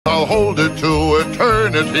I'll hold it to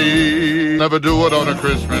eternity. Never do it on a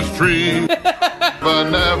Christmas tree.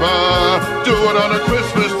 But never do it on a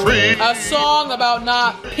Christmas tree. A song about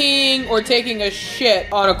not peeing or taking a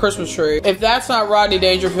shit on a Christmas tree. If that's not Rodney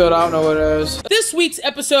Dangerfield, I don't know what it is. This week's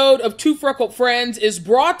episode of Two Freckled Friends is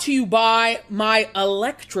brought to you by my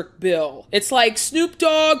electric bill. It's like Snoop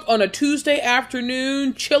Dogg on a Tuesday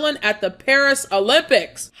afternoon chilling at the Paris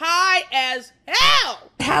Olympics. High as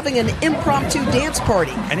hell! Having an impromptu dance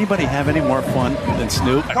party. Anybody have any more fun than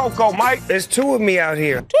Snoop? Coco, Mike, there's two of me out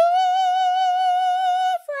here.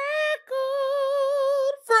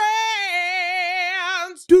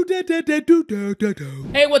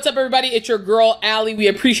 Hey, what's up, everybody? It's your girl, Allie. We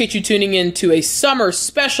appreciate you tuning in to a summer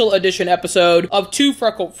special edition episode of Two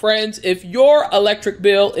Freckled Friends. If your electric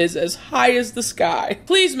bill is as high as the sky,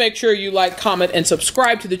 please make sure you like, comment, and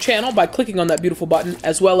subscribe to the channel by clicking on that beautiful button,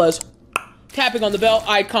 as well as tapping on the bell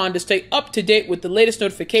icon to stay up to date with the latest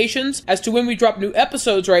notifications as to when we drop new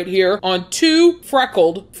episodes right here on Two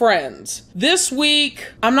Freckled Friends. This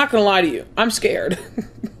week, I'm not gonna lie to you, I'm scared.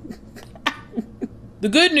 The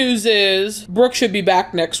good news is Brooke should be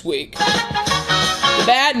back next week. The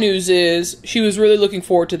bad news is she was really looking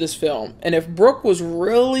forward to this film. And if Brooke was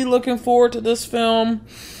really looking forward to this film,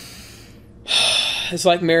 it's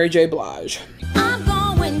like Mary J. Blige. I'm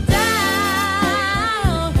going down.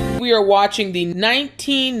 We are watching the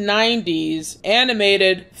 1990s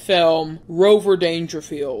animated film Rover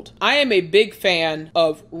Dangerfield. I am a big fan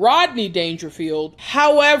of Rodney Dangerfield.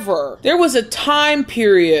 However, there was a time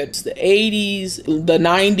period, the 80s, the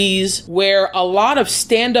 90s, where a lot of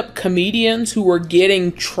stand-up comedians who were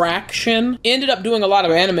getting traction ended up doing a lot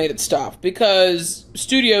of animated stuff because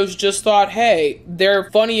studios just thought, hey, they're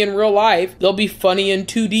funny in real life, they'll be funny in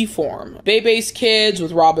 2D form. Bebe's Kids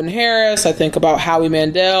with Robin Harris. I think about Howie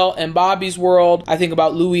Mandel and Bobby's World. I think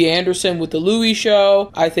about Louis Anderson with The Louis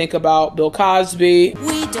Show. I think about Bill Cosby.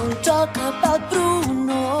 We don't talk about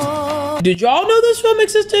Bruno. Did y'all know this film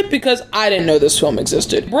existed? Because I didn't know this film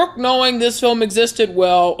existed. Brooke knowing this film existed,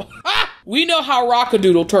 well, we know how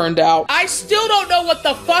Rockadoodle turned out. I still don't know what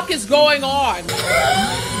the fuck is going on.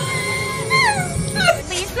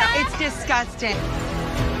 Lisa? It's disgusting.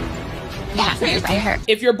 Yeah,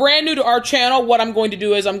 if you're brand new to our channel, what I'm going to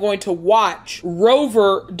do is I'm going to watch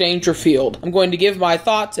Rover Dangerfield. I'm going to give my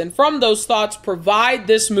thoughts, and from those thoughts, provide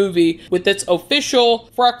this movie with its official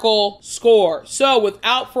Freckle score. So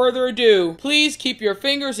without further ado, please keep your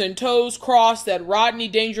fingers and toes crossed that Rodney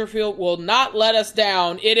Dangerfield will not let us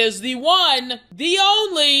down. It is the one, the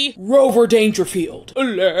only Rover Dangerfield.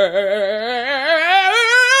 Let's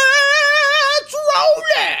roll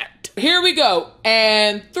it! Here we go.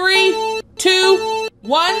 And 3, 2,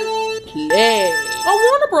 1, play. Oh,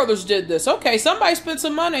 Warner Brothers did this. Okay, somebody spent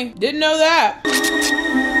some money. Didn't know that.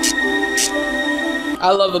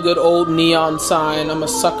 I love a good old neon sign. I'm a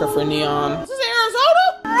sucker for neon. This is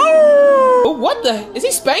Arizona? Oh, what the? Is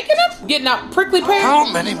he spanking him? Getting out prickly pears? How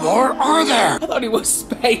many more are there? I thought he was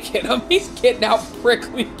spanking him. He's getting out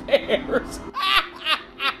prickly pears.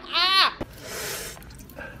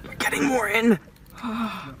 Getting more in.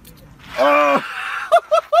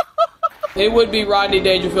 It would be Rodney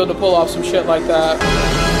Dangerfield to pull off some shit like that.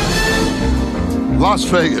 Las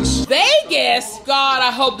Vegas. Vegas? God,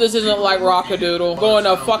 I hope this isn't like Rockadoodle. Going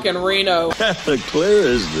to fucking Reno. Clear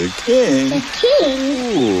as the king. The king?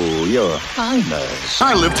 Ooh, your highness.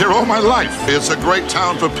 I lived here all my life. It's a great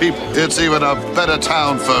town for people. It's even a better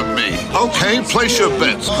town for me. Okay, place your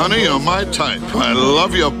bets. Honey, you're my type. I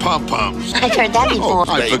love your pom-poms. I've heard that before.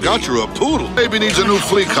 Oh, I forgot you're a poodle. Baby needs a new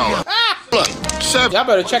flea collar. Look, 7. Y'all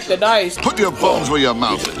better check the dice. Put your bones where your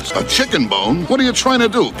mouth is. A chicken bone? What are you trying to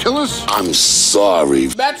do? Kill us? I'm sorry.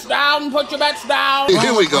 Bets down, put your bets down.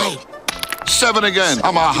 Here we go. 7 again.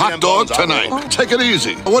 I'm a hot dog tonight. Take it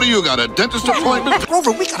easy. What do you got, a dentist appointment?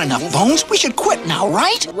 Rover, we got enough bones. We should quit now,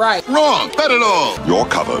 right? Right. Wrong. Bet it all. You're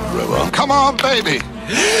covered, River. Come on, baby.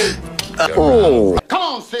 Oh. Come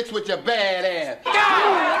on, Six, with your bad ass.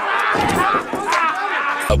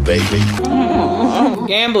 A baby.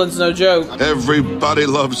 Gambling's no joke. Everybody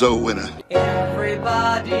loves a winner.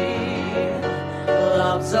 Everybody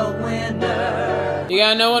loves a winner. You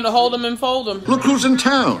gotta know when to hold them and fold them. Look who's in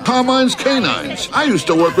town. Carmine's Canines. I used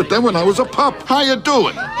to work with them when I was a pup. How you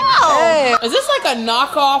doing? Hey. Is this like a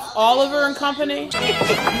knockoff Oliver and Company?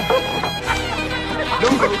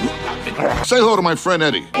 Say hello to my friend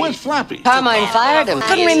Eddie. Where's Flappy? Carmine fired him.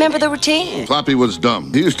 Couldn't remember the routine. Flappy was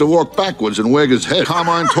dumb. He used to walk backwards and wag his head.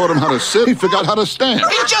 Carmine taught him how to sit. He forgot how to stand.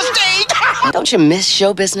 He just ate! Don't you miss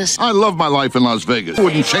show business? I love my life in Las Vegas.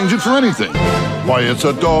 Wouldn't change it for anything. Why, it's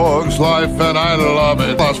a dog's life and I love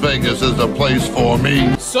it. Las Vegas is the place for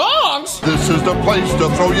me. Songs? This is the place to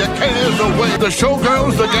throw your cares away. The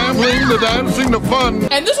showgirls, the gambling, the dancing, the fun.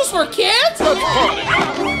 And this is for kids? Let's party.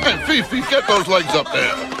 And Fifi, get those legs up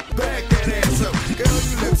there.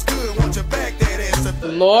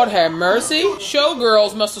 Lord have mercy.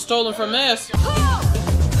 Showgirls must have stolen from this.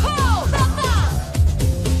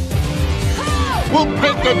 We'll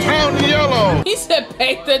paint the town yellow. He said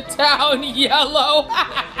paint the town yellow.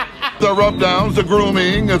 The rub-downs, the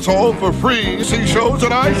grooming, it's all for free. See shows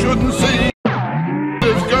that I shouldn't see.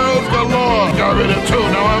 There's girls galore. Got rid of 2,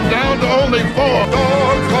 now I'm down to only 4.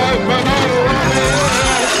 Dog's life and I love it.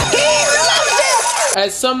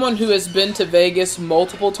 As someone who has been to Vegas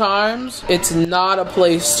multiple times, it's not a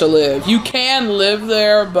place to live. You can live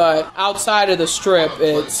there, but outside of the strip,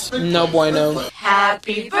 it's no bueno.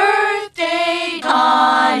 Happy birthday,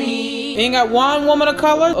 Connie. Ain't got one woman of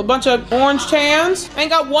color, a bunch of orange tans. Ain't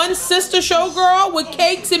got one sister showgirl with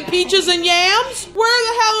cakes and peaches and yams. Where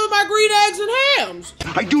the hell are my green eggs and hams?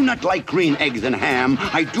 I do not like green eggs and ham.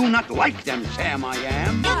 I do not like them, Sam, I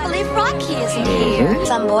am. I believe Rocky isn't here.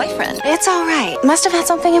 Some boyfriend. It's all right. Must have had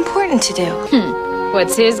something important to do.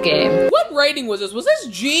 What's his game? What rating was this? Was this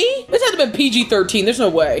G? This had to have been PG-13. There's no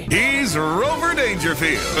way. He's Rover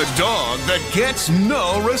Dangerfield, a dog that gets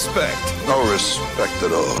no respect. No respect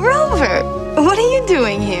at all. Rover, what are you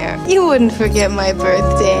doing here? You wouldn't forget my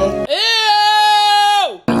birthday.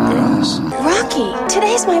 Ew! Rocky,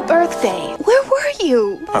 today's my birthday. Where were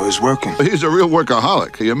you? I was working. He's a real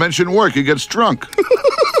workaholic. You mention work, he gets drunk.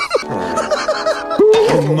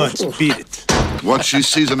 You must beat it. What she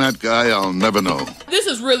sees in that guy, I'll never know. This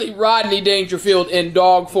is really Rodney Dangerfield in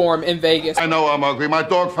dog form in Vegas. I know I'm ugly. My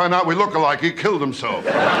dog found out we look alike. He killed himself.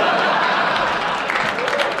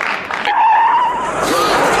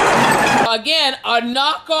 Again, a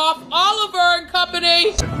knockoff Oliver and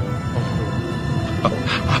Company.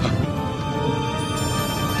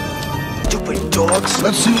 Stupid dogs.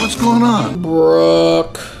 Let's see what's going on.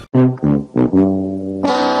 Brooke.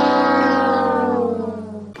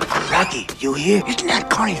 Rocky, you here? Isn't that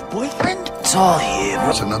Connie's boyfriend? It's all here.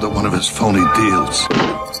 That's another one of his phony deals.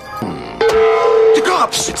 The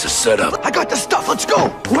cops! It's a setup. I got the stuff. Let's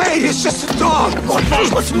go. Wait, it's just a dog. Come on,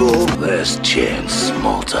 fellas, let's move. Last chance,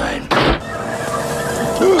 small time.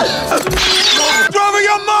 Rover,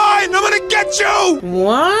 you're mine! I'm gonna get you!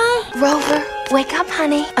 What? Rover, wake up,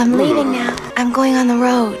 honey. I'm leaving now. I'm going on the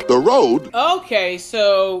road. The road? Okay,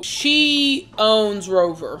 so she owns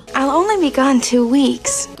Rover. I'll only be gone 2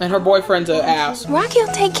 weeks. And her boyfriend's an ass. Rocky'll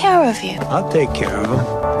take care of you. I'll take care of him.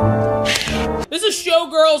 This is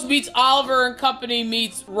Showgirls meets Oliver and Company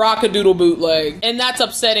meets Rockadoodle Bootleg. And that's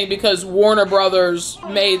upsetting because Warner Brothers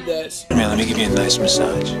made this. Man, let me give you a nice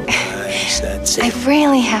massage. Nice, that's it. I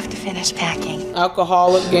really have to finish packing.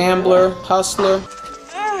 Alcoholic, gambler, hustler.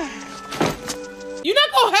 You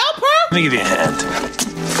not gonna help her? Let me give you a hand.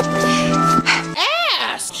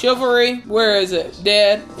 Ass! Chivalry, where is it?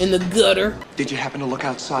 Dead? In the gutter? Did you happen to look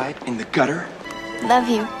outside in the gutter? Love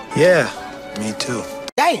you. Yeah, me too.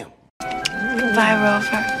 Damn. Goodbye,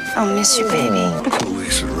 Rover. I'll miss you, baby.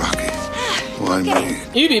 Lisa, Rocky. Why me?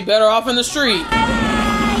 You'd be better off in the street.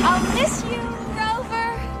 I'll miss you,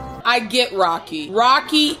 Rover. I get Rocky.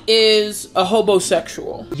 Rocky is a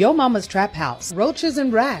hobosexual. Yo Mama's Trap House. Roaches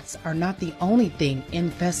and rats are not the only thing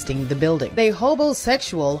infesting the building. The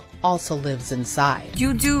hobosexual also lives inside.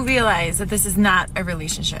 You do realize that this is not a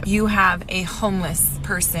relationship. You have a homeless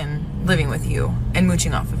person living with you and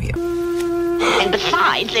mooching off of you. And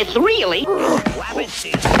besides, it's really...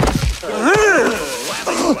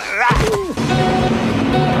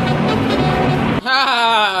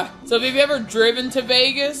 Ha! So have you ever driven to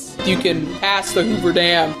Vegas? You can pass the Hoover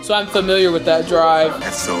Dam, so I'm familiar with that drive.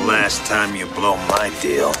 That's the last time you blow my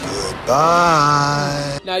deal.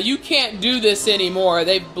 Goodbye. Now you can't do this anymore.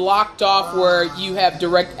 They've blocked off where you have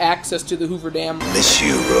direct access to the Hoover Dam. Miss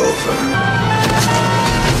you, Rover.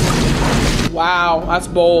 Wow, that's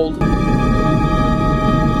bold.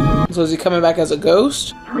 So is he coming back as a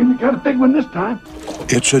ghost? We got a big one this time.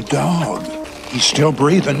 It's a dog. He's still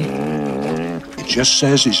breathing. It just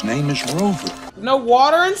says his name is Rover. No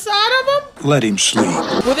water inside of him? Let him sleep.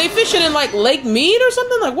 Were they fishing in like Lake Mead or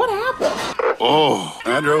something? Like what happened? Oh,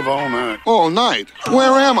 I drove all night. All night?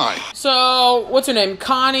 Where am I? So, what's her name?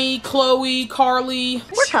 Connie, Chloe, Carly?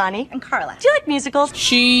 We're Connie and Carla. Do you like musicals?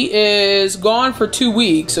 She is gone for 2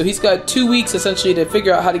 weeks, so he's got 2 weeks essentially to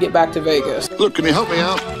figure out how to get back to Vegas. Look, can you help me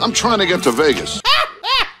out? I'm trying to get to Vegas.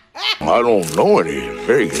 I don't know any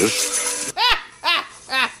Vegas.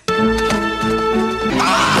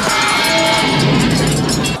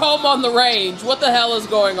 on the range. What the hell is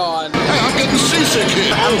going on? Hey, I'm getting seasick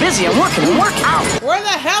here. I'm busy. I'm working. Out. Where the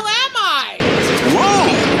hell am I? Whoa!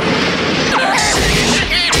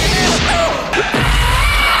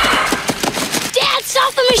 Dad,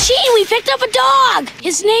 stop the machine. We picked up a dog.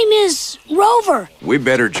 His name is Rover. We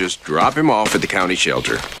better just drop him off at the county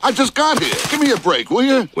shelter. I just got here. Give me a break, will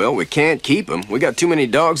you? Well, we can't keep him. We got too many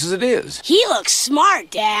dogs as it is. He looks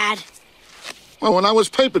smart, Dad. Well, when I was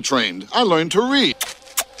paper trained, I learned to read.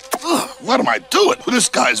 Ugh, what am I doing? This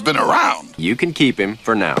guy's been around. You can keep him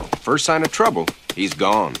for now. First sign of trouble, he's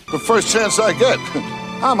gone. The first chance I get,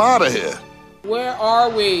 I'm out of here. Where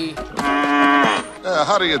are we?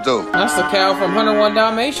 How do you do? That's the cow from 101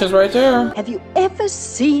 Dalmatians right there. Have you ever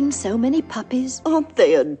seen so many puppies? Aren't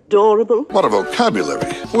they adorable? What a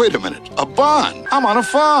vocabulary. Wait a minute. A barn. I'm on a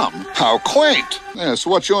farm. How quaint. Yes,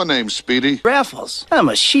 what's your name, Speedy? Raffles. I'm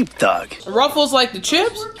a sheepdog. Ruffles like the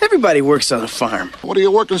chips? Everybody works on a farm. What are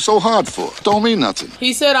you working so hard for? Don't mean nothing.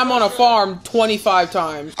 He said I'm on a farm 25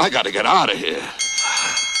 times. I gotta get out of here.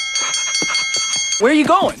 Where are you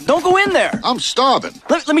going? Don't go in there. I'm starving.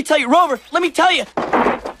 Let me tell you, Rover. Let me tell you.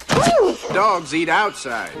 Dogs eat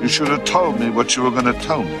outside. You should have told me what you were gonna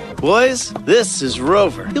tell me. Boys, this is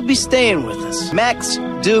Rover. He'll be staying with us. Max,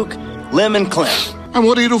 Duke, Lim, and Clem. And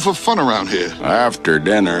what do you do for fun around here? After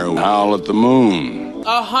dinner, howl at the moon.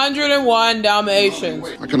 101 Dalmatians.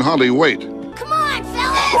 I can hardly wait. Come on,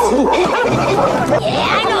 fellas. Yeah,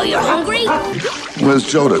 I know you're hungry. Where's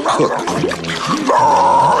Joe to cook?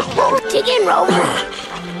 Dig in, Rover.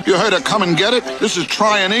 You heard her come and get it? This is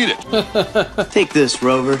try and eat it. Take this,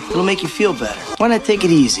 Rover. It'll make you feel better. Why not take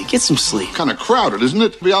it easy? Get some sleep. Kind of crowded, isn't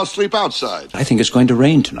it? Maybe I'll sleep outside. I think it's going to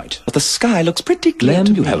rain tonight, but the sky looks pretty clear.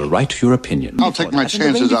 Clem, you have a right to your opinion. I'll take my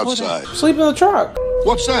chances outside. Sleep in the truck.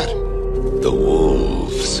 What's that? The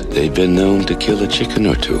wolves. They've been known to kill a chicken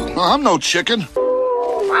or two. Well, I'm no chicken.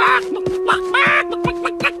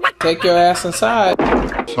 Take your ass inside.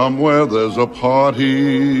 Somewhere there's a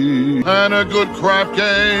party and a good crap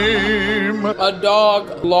game. A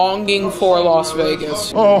dog longing for Las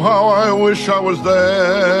Vegas. Oh, how I wish I was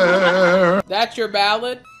there. That's your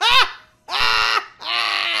ballad?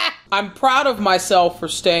 I'm proud of myself for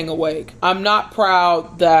staying awake. I'm not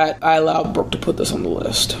proud that I allowed Brooke to put this on the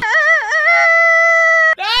list.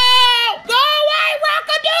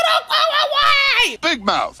 Big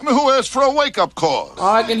mouth. I mean, who asked for a wake-up call?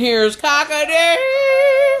 All I can hear is cockadoo.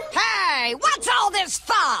 Hey, what's all this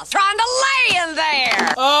fuss? Trying to lay in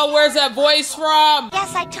there. Oh, where's that voice from?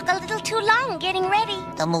 Yes, I took a little too long getting ready.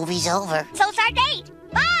 The movie's over. So's our date.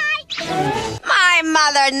 Bye. My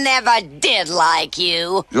mother never did like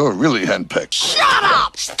you. You're really henpecked. Shut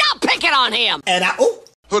up! Stop picking on him. And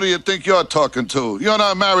who do you think you're talking to? You're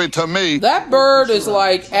not married to me. That bird is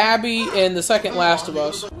like Abby in the second Last of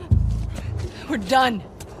Us. We're done.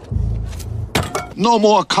 No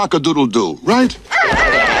more cock-a-doodle-doo, right? You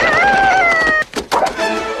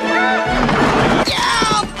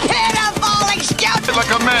pitiful excuse! Like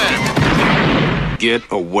a man. Get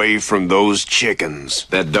away from those chickens.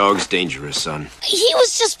 That dog's dangerous, son. He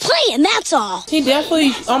was just playing, that's all. He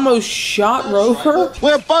definitely almost shot Rover.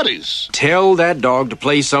 We're buddies. Tell that dog to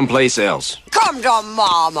play someplace else. Come to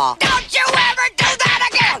Mama. Don't you ever do that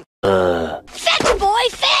again! Fetch, boy,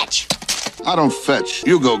 fetch. I don't fetch.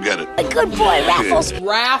 You go get it. A good boy, Raffles.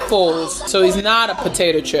 Raffles. So he's not a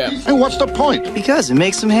potato chip. And what's the point? Because it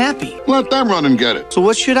makes him happy. Let them run and get it. So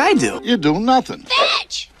what should I do? You do nothing.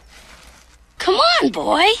 Fetch. Come on,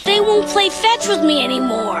 boy. They won't play fetch with me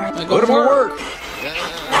anymore. Put him to work.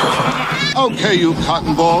 Okay, you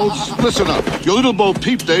cotton balls. Listen up. Your little Bo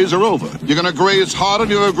Peep days are over. You're gonna graze harder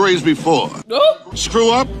than you ever grazed before. Nope. Screw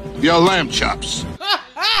up, you're lamb chops.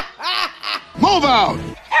 Move out!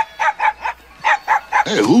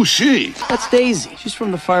 Hey, who's she? That's Daisy. She's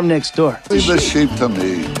from the farm next door. Leave the sheep to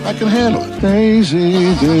me. I can handle it.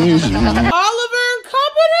 Daisy, Daisy. Oliver and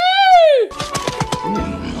Company!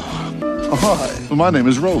 Hi, my name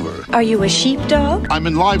is Rover. Are you a sheepdog? I'm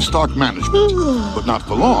in livestock management, but not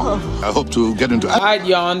for long. I hope to get into... I'd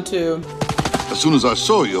yawn too. As soon as I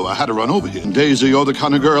saw you, I had to run over here. And Daisy, you're the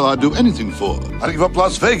kind of girl I'd do anything for. I'd give up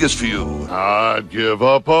Las Vegas for you. I'd give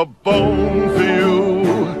up a bone for you.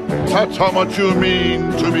 That's how much you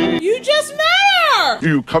mean to me. You just met her!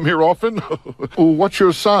 You come here often? What's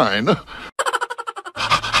your sign?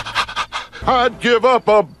 I'd give up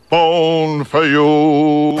a bone for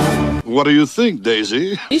you. What do you think,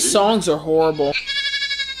 Daisy? These songs are horrible.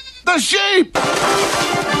 The sheep!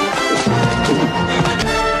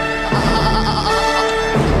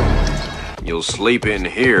 You'll sleep in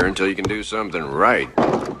here until you can do something right.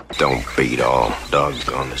 Don't beat all.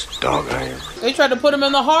 Doggone this dog iron. They tried to put him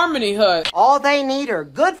in the Harmony Hut. All they need are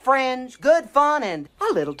good friends, good fun, and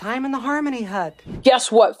a little time in the Harmony Hut.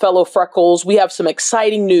 Guess what, fellow Freckles? We have some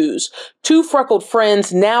exciting news. Two Freckled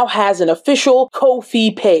Friends now has an official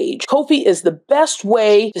Ko-fi page. Ko-fi is the best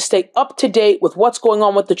way to stay up to date with what's going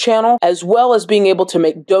on with the channel, as well as being able to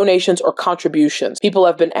make donations or contributions. People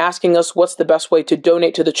have been asking us what's the best way to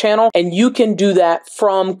donate to the channel, and you can do that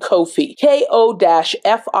from Ko-fi.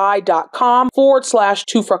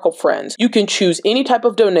 ko-fi.com/Two Freckled Friends. You can choose any type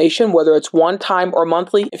of donation, whether it's one time or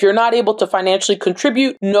monthly. If you're not able to financially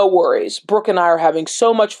contribute, no worries. Brooke and I are having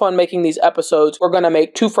so much fun making these episodes. We're going to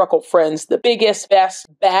make Two Freckled Friends the biggest, best,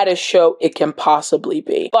 baddest show it can possibly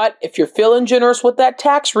be. But if you're feeling generous with that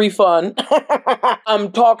tax refund,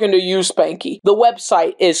 I'm talking to you, Spanky. The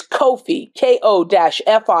website is Ko-fi,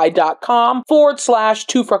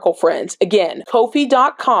 ko-fi.com/Two Freckled Friends. Again,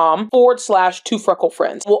 ko-fi.com/Two Freckled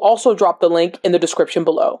Friends. We'll also drop the link in the description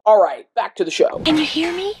below. All right, back to the show. Can you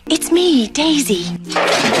hear me? It's me, Daisy.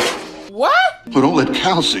 What? But don't let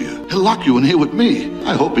Cal see you. He'll lock you in here with me.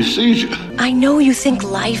 I hope he sees you. I know you think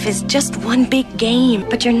life is just one big game,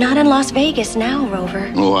 but you're not in Las Vegas now,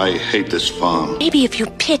 Rover. Oh, I hate this farm. Maybe if you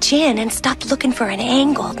pitch in and stop looking for an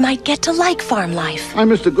angle, you might get to like farm life. I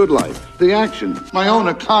miss the good life, the action, my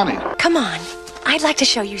owner, Connie. Come on. I'd like to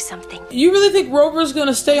show you something. You really think Rover's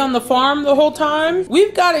gonna stay on the farm the whole time?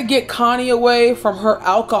 We've got to get Connie away from her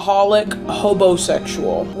alcoholic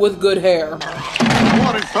hobosexual with good hair. Good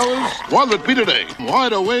morning, fellas. What'll it be today?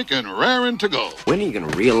 Wide awake and raring to go. When are you gonna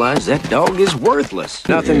realize that dog is worthless?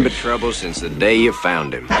 Nothing but trouble since the day you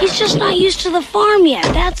found him. He's just not used to the farm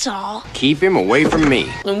yet, that's all. Keep him away from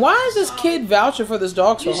me. And why is this kid vouching for this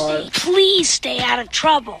dog so hard? Please stay out of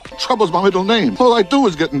trouble. Trouble's my middle name. All I do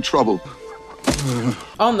is get in trouble.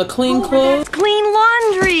 On the clean clothes? Clean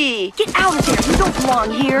laundry! Get out of there, you don't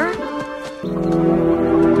belong here.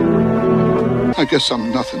 I guess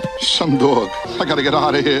I'm nothing. Some dog. I gotta get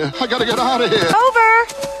out of here. I gotta get out of here. Rover!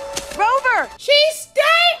 Rover! She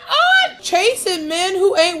stayed on chasing men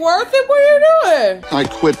who ain't worth it? What are you doing? I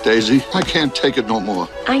quit, Daisy. I can't take it no more.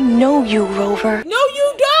 I know you, Rover. No,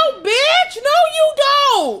 you don't, bitch! No, you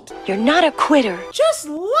don't! You're not a quitter. Just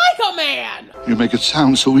like a man! You make it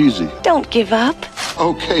sound so easy. Don't give up.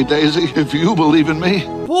 Okay, Daisy, if you believe in me.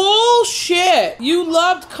 Bullshit! You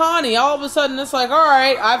loved Connie. All of a sudden, it's like, all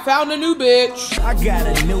right, I found a new bitch. I got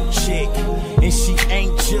a new chick, and she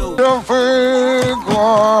ain't you.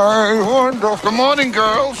 Good morning,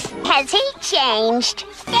 girls. Has he changed?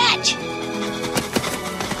 Fetch!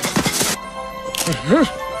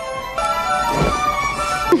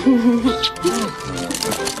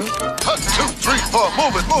 Hut, 2, 3, 4.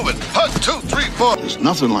 Move it. Hut, 2, 3, 4. There's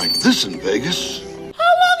nothing like this in Vegas.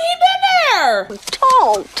 How long he been there?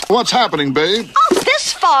 Don't. What's happening, babe? Oh,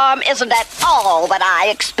 this farm isn't at all what I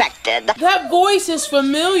expected. That voice is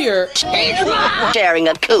familiar. Sharing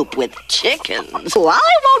a coop with chickens. Well,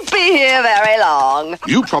 I won't be here very long.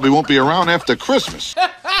 You probably won't be around after Christmas.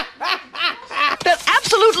 There's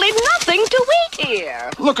absolutely nothing to eat here.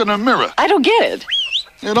 Look in the mirror. I don't get it.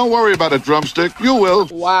 Yeah, don't worry about it, Drumstick. You will.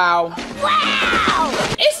 Wow. Wow!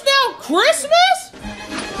 It's now Christmas?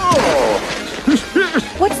 Oh.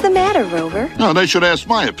 What's the matter, Rover? No, they should ask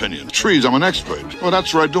my opinion. Trees, I'm an expert. Well,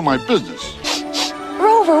 that's where I do my business.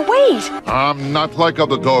 Rover, wait! I'm not like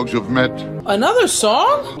other dogs you've met. Another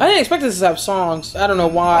song? I didn't expect this to have songs. I don't know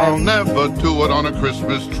why. I'll never do it on a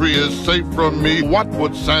Christmas tree. Is safe from me. What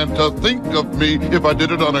would Santa think of me if I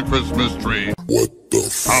did it on a Christmas tree? What the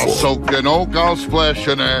fuck? I'll soak in oak, I'll splash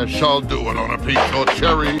in ash. I'll do it on a peach or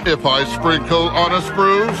cherry. If I sprinkle on a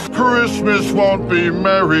spruce, Christmas won't be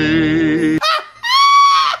merry.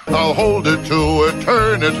 I'll hold it to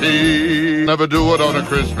eternity. Never do it on a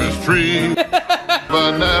Christmas tree.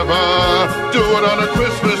 Never do it on a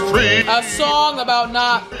Christmas tree. A song about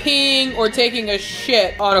not peeing or taking a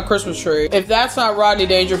shit on a Christmas tree. If that's not Rodney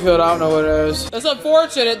Dangerfield, I don't know what it is. It's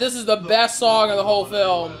unfortunate this is the best song of the whole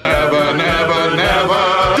film. Never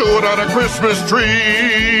do it on a Christmas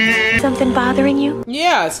tree. Something bothering you?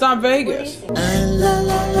 Yeah, it's not Vegas.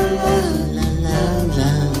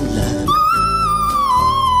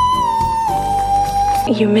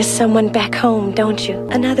 You miss someone back home, don't you?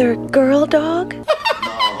 Another girl dog?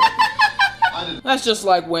 That's just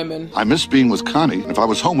like women. I miss being with Connie. If I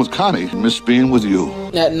was home with Connie, I miss being with you.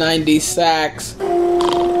 That 90s sax.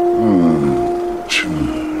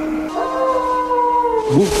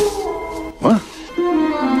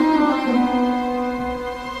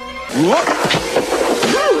 What?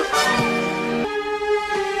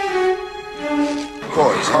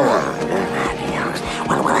 Boys, how are you?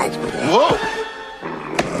 Whoa!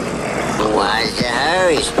 What's the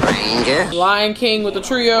hurry, Spring? Yeah? Lion King with the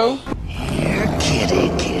trio. Here, kitty,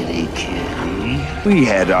 kitty, kitty. We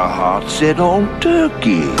had our hearts set on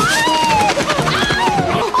turkey.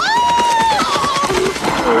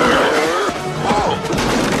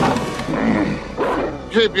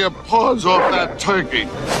 Keep your paws off that turkey.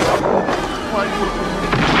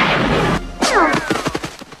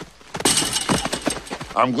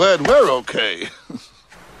 I'm glad we're okay.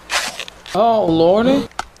 Oh, Lordy.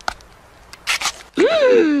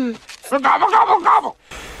 Gobble, gobble, gobble.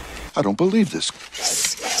 I don't believe this.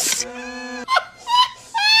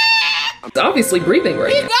 It's obviously breathing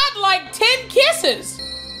right He now. got like 10 kisses.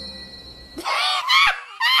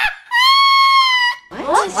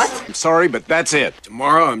 What? I'm sorry, but that's it.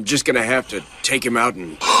 Tomorrow, I'm just gonna have to take him out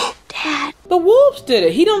and... Dad. The wolves did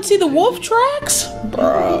it. He don't see the wolf tracks?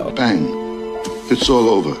 Bro. Bang. It's all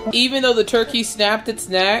over. Even though the turkey snapped its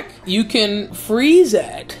neck, you can freeze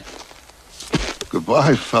it.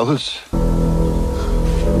 Goodbye, fellas.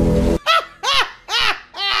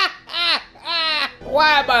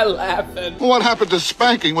 Why am I laughing? What happened to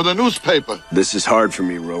spanking with a newspaper? This is hard for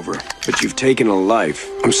me, Rover, but you've taken a life.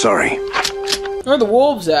 I'm sorry. Where are the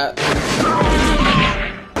wolves at?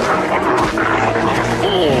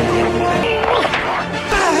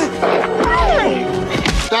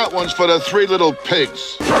 That one's for the 3 little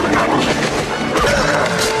pigs.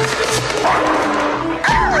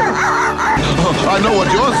 I know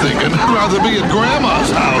what you're thinking. I'd rather be at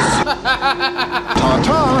Grandma's house.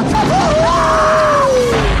 Ta-ta.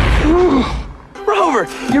 Rover,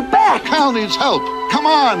 you're back. Hal needs help. Come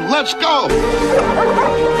on, let's go.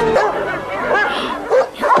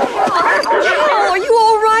 Oh, are you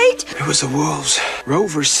all right? It was the wolves.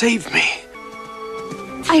 Rover saved me.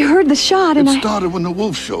 I heard the shot and It started when the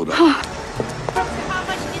wolves showed up.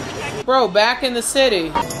 Bro, back in the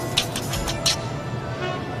city.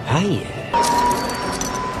 Hiya.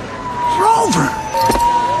 Rover!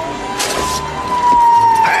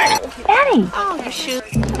 Daddy! Oh, your shoe.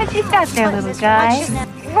 What you got there, little guy?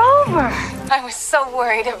 Rover! I was so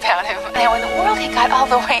worried about him. Now in the world he got all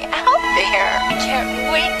the way out there. I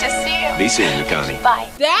can't wait to see him. Be seeing you, Connie. Bye.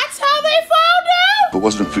 That's how they found out? If it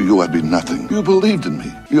wasn't for you, I'd be nothing. You believed in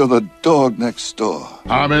me. You're the dog next door.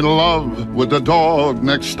 I'm in love with the dog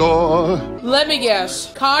next door. Let me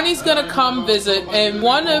guess. Connie's gonna come visit, and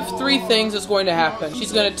one of 3 things is going to happen.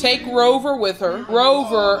 She's gonna take Rover with her,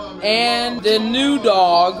 Rover and the new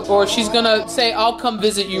dog, or she's gonna say, I'll come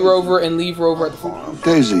visit you, Rover, and leave Rover at the farm.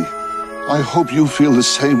 Daisy, I hope you feel the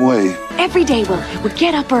same way. Every day we'll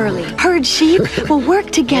get up early, herd sheep, we'll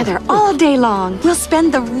work together all day long. We'll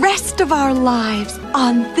spend the rest of our lives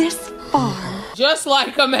on this farm. Just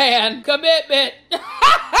like a man. Commitment.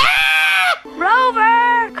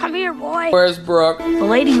 Rover! Come here, boy. Where's Brooke? The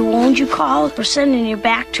lady who owned you called. We're sending you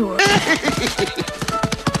back to her.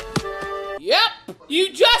 Yep.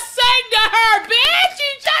 You just sang to her, bitch!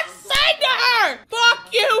 You just sang to her!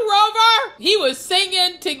 Fuck you, Rover! He was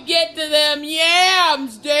singing to get to them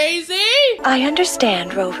yams, Daisy! I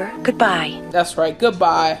understand, Rover. Goodbye. That's right,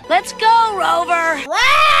 goodbye. Let's go, Rover!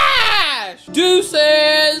 Crash!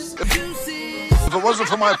 Deuces! If it wasn't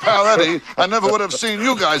for my pal Eddie, I never would have seen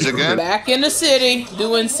you guys again. Back in the city,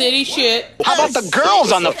 doing city shit. How about the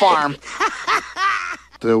girls on the farm?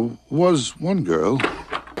 There was one girl.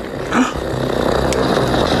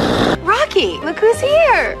 Rocky, look who's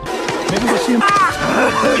here. Maybe we'll see him.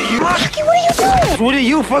 Rocky, what are you doing? What are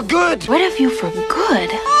you for good? What have you for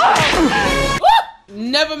good?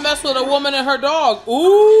 Never mess with a woman and her dog.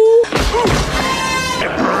 Ooh.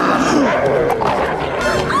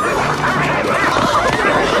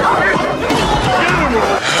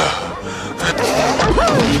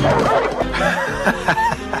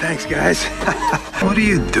 Thanks, guys. What are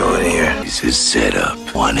you doing here? This is set up.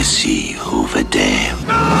 Wanna see Hoover Dam?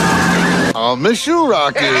 I'll miss you,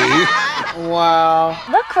 Rocky. Wow.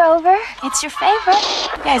 Look, Rover, it's your favorite.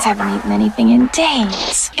 You guys haven't eaten anything in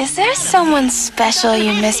days. Is there someone special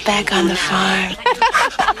you miss back on the farm?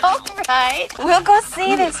 All right, we'll go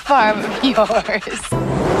see this farm of yours.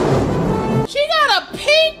 She got a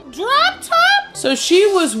pink drop top? So she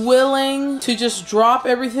was willing to just drop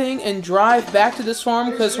everything and drive back to this farm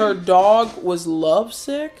because her dog was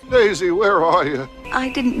lovesick? Daisy, where are you? I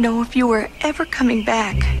didn't know if you were ever coming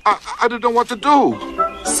back. I didn't know what to do.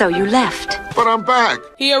 So you left. But I'm back.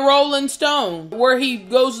 He a Rolling Stone. Where he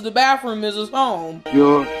goes to the bathroom is his home.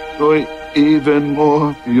 You're even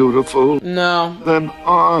more beautiful No. than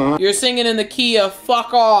I. You're singing in the key of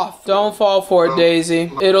fuck off. Don't fall for it,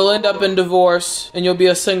 Daisy. It'll end up in divorce and you'll be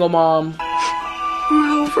a single mom.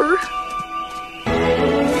 Rover.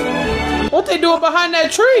 What What they doing behind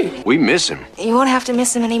that tree? We miss him. You won't have to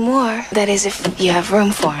miss him anymore. That is, if you have room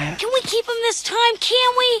for him. Can we keep him this time,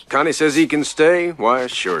 can we? Connie says he can stay. Why,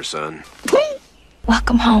 sure, son.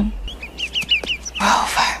 Welcome home.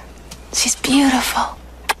 Rover. She's beautiful.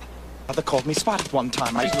 Mother called me spotted one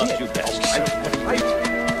time. I love you best.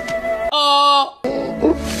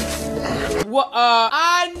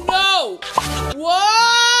 I know.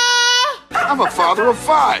 What? I'm a father of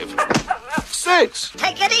 5. 6.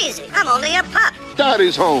 Take it easy. I'm only a pup.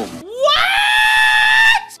 Daddy's home.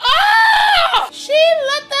 What? Oh! She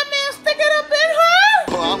let that man stick it up in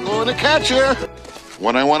her? Well, I'm going to catch you.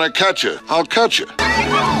 When I want to catch you, I'll catch you.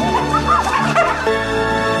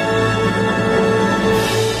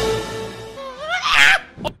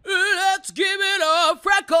 Let's give it a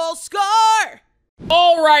Freckle score.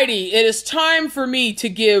 Alrighty, it is time for me to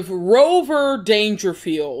give Rover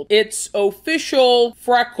Dangerfield its official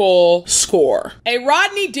Freckle score. A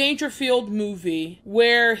Rodney Dangerfield movie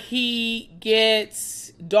where he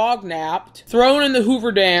gets dog-napped, thrown in the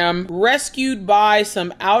Hoover Dam, rescued by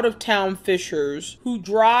some out-of-town fishers who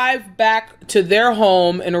drive back to their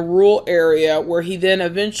home in a rural area where he then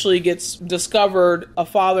eventually gets discovered a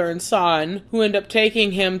father and son who end up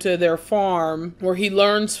taking him to their farm where he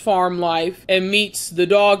learns farm life and meets the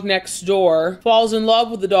dog next door, falls in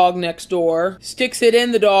love with the dog next door, sticks it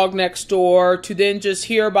in the dog next door to then just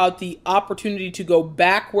hear about the opportunity to go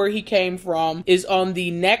back where he came from, is on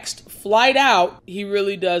the next flight out. He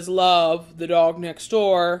really does love the dog next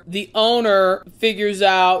door. The owner figures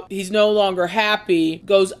out he's no longer happy,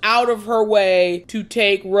 goes out of her way to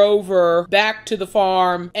take Rover back to the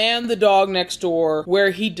farm and the dog next door,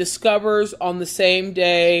 where he discovers on the same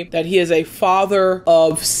day that he is a father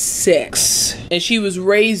of 6. And she was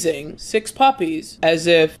raising 6 puppies as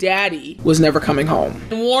if daddy was never coming home.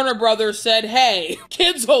 And Warner Brothers said, hey,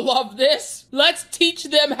 kids will love this. Let's teach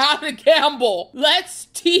them how to gamble. Let's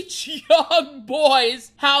teach young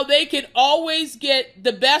boys how they can always get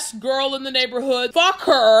the best girl in the neighborhood, fuck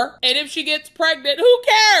her, and if she gets pregnant, who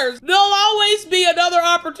cares? There'll always be another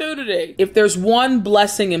opportunity. If there's one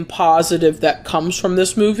blessing and positive that comes from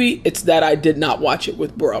this movie, it's that I did not watch it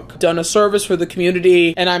with Brooke. Done a service for the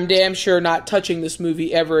community, and I'm damn sure not touching this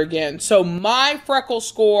movie ever again. So my Freckle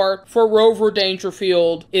score for Rover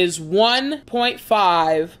Dangerfield is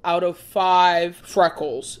 1.5 out of 5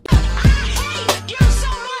 freckles.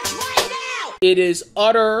 It is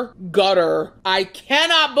utter gutter. I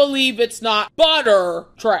cannot believe it's not butter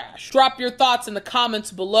trash. Drop your thoughts in the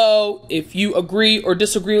comments below if you agree or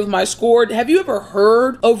disagree with my score. Have you ever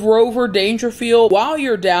heard of Rover Dangerfield? While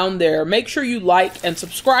you're down there, make sure you like and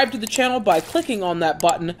subscribe to the channel by clicking on that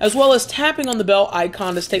button, as well as tapping on the bell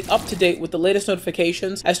icon to stay up to date with the latest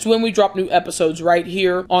notifications as to when we drop new episodes right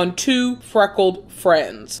here on Two Freckled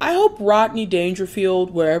Friends. I hope Rodney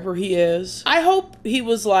Dangerfield, wherever he is, I hope he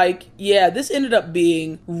was like, yeah, this ended up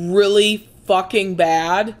being really fucking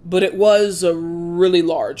bad, but it was a really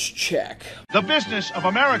large check. The business of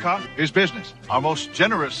America is business. Our most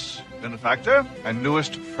generous benefactor and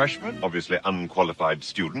newest freshman, obviously unqualified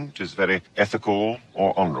student, is very ethical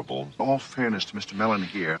or honorable. All fairness to Mr. Mellon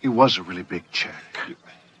here, it was a really big check.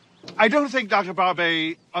 I don't think Dr.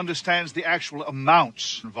 Barbe understands the actual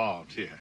amounts involved here.